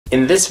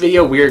In this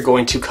video, we are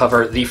going to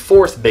cover the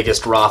fourth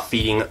biggest raw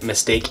feeding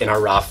mistake in our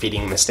Raw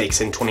Feeding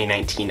Mistakes in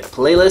 2019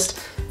 playlist.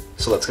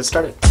 So let's get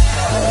started.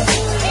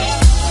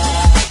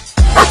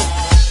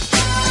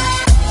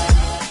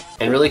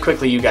 And really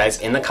quickly, you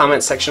guys, in the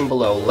comment section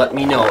below, let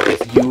me know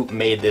if you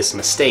made this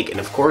mistake. And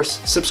of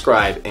course,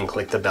 subscribe and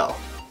click the bell.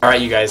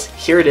 Alright, you guys,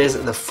 here it is.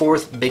 The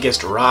fourth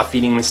biggest raw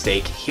feeding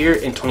mistake here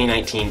in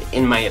 2019,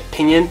 in my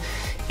opinion,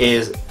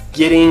 is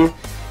getting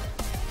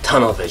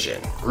tunnel vision.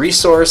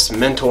 Resource,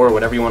 mentor,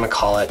 whatever you want to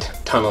call it,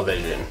 tunnel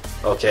vision,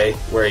 okay?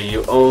 Where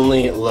you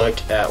only look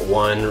at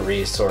one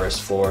resource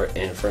for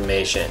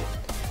information.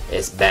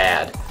 It's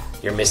bad.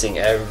 You're missing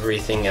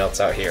everything else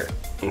out here,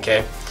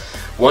 okay?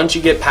 Once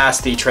you get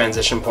past the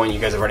transition point, you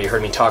guys have already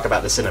heard me talk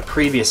about this in a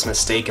previous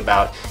mistake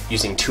about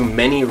using too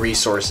many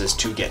resources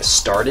to get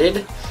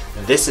started.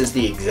 This is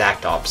the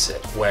exact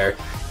opposite, where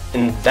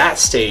in that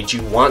stage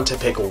you want to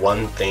pick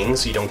one thing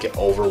so you don't get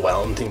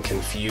overwhelmed and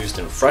confused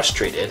and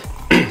frustrated.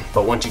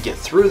 But once you get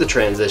through the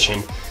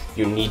transition,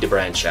 you need to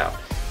branch out.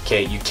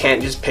 Okay, you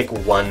can't just pick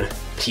one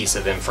piece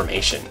of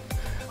information.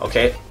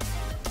 Okay,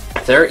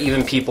 there are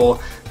even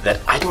people that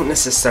I don't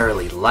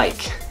necessarily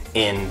like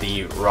in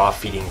the raw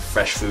feeding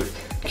fresh food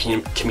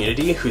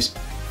community whose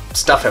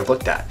stuff I've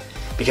looked at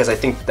because I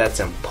think that's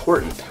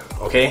important.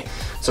 Okay,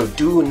 so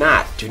do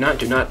not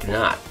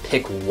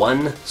pick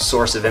one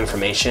source of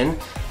information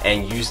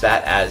and use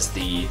that as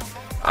the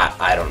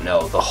I don't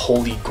know, the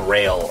holy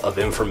grail of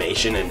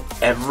information and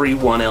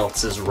everyone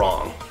else is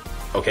wrong,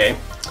 okay?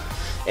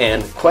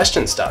 And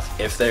question stuff.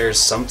 If there's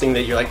something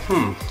that you're like,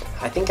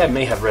 I think I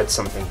may have read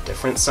something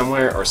different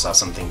somewhere or saw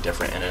something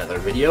different in another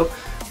video,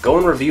 go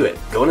and review it,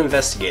 go and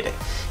investigate it.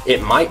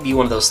 It might be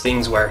one of those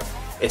things where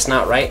it's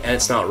not right and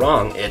it's not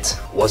wrong, it's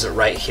was it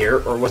right here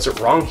or was it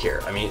wrong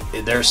here? I mean,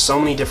 there's so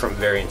many different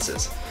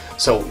variances.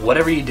 So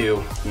whatever you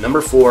do,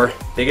 number 4,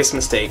 biggest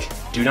mistake,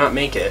 do not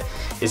make it,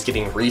 is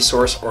getting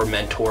resource or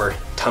mentor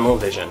tunnel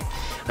vision.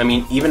 I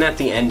mean, even at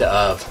the end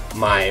of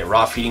my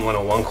Raw Feeding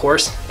 101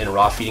 course and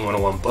Raw Feeding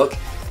 101 book,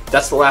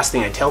 that's the last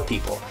thing I tell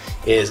people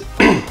is,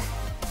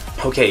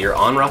 okay, you're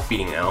on raw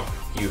feeding now,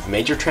 you've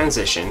made your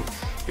transition,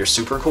 you're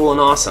super cool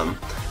and awesome,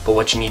 but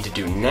what you need to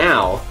do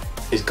now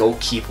is go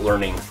keep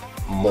learning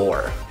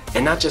more.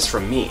 And not just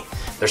from me.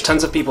 There's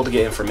tons of people to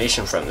get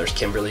information from. There's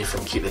Kimberly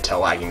from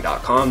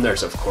KeepTheTailWagging.com.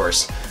 There's, of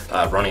course,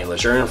 Ronnie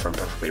Lejeune from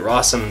Perfectly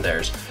Rawsome.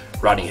 There's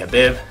Rodney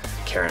Habib,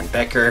 Karen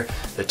Becker,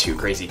 the 2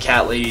 crazy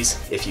cat ladies.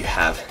 If you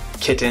have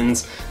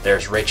kittens,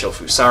 there's Rachel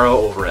Fusaro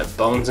over at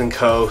Bones &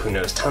 Co., who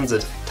knows tons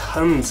and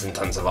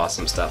tons of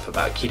awesome stuff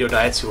about keto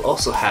diets, who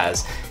also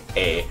has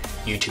a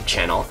YouTube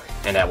channel,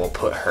 and I will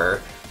put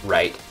her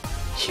right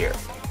here.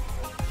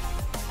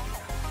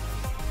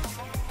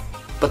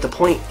 But the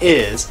point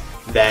is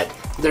that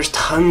there's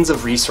tons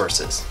of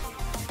resources.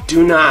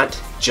 Do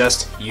not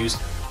just use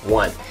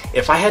one.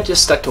 If I had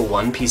just stuck to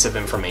one piece of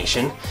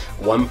information,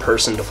 one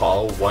person to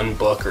follow, one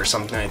book or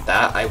something like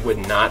that, I would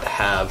not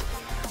have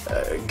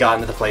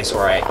gotten to the place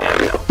where I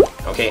am now.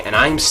 Okay, and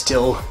I'm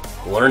still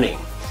learning.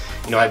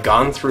 You know, I've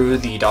gone through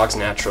the Dogs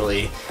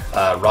Naturally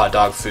raw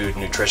dog food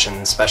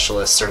nutrition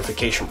specialist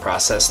certification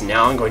process.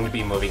 Now I'm going to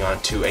be moving on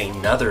to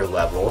another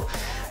level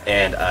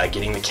and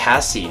getting the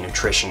Cassie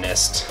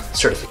nutritionist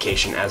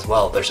certification as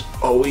well. There's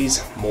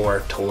always more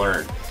to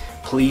learn.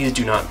 Please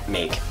do not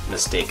make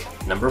mistake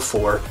number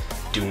 4.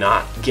 Do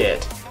not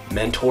get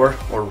mentor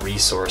or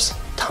resource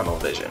tunnel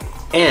vision.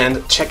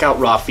 And check out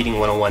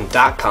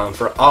rawfeeding101.com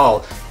for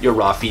all your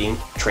raw feeding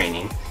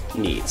training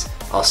needs.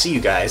 I'll see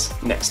you guys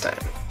next time.